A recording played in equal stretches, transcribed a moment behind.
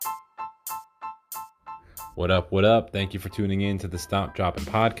What up? What up? Thank you for tuning in to the Stop Dropping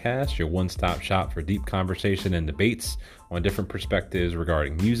Podcast, your one-stop shop for deep conversation and debates on different perspectives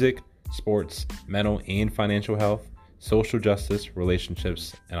regarding music, sports, mental and financial health, social justice,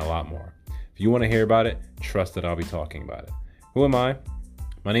 relationships, and a lot more. If you want to hear about it, trust that I'll be talking about it. Who am I?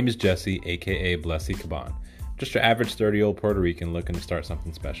 My name is Jesse, aka Blessy Caban. Just your average 30-year-old Puerto Rican looking to start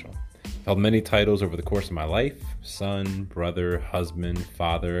something special. I've held many titles over the course of my life: son, brother, husband,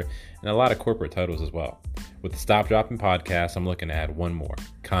 father, and a lot of corporate titles as well. With the Stop Dropping Podcast, I'm looking to add one more: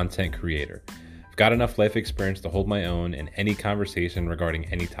 content creator. I've got enough life experience to hold my own in any conversation regarding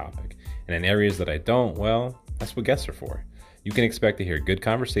any topic. And in areas that I don't, well, that's what guests are for. You can expect to hear good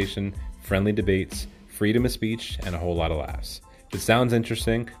conversation, friendly debates, freedom of speech, and a whole lot of laughs. If it sounds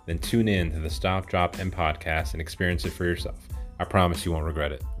interesting, then tune in to the Stop, Drop, and Podcast and experience it for yourself. I promise you won't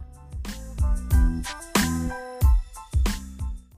regret it.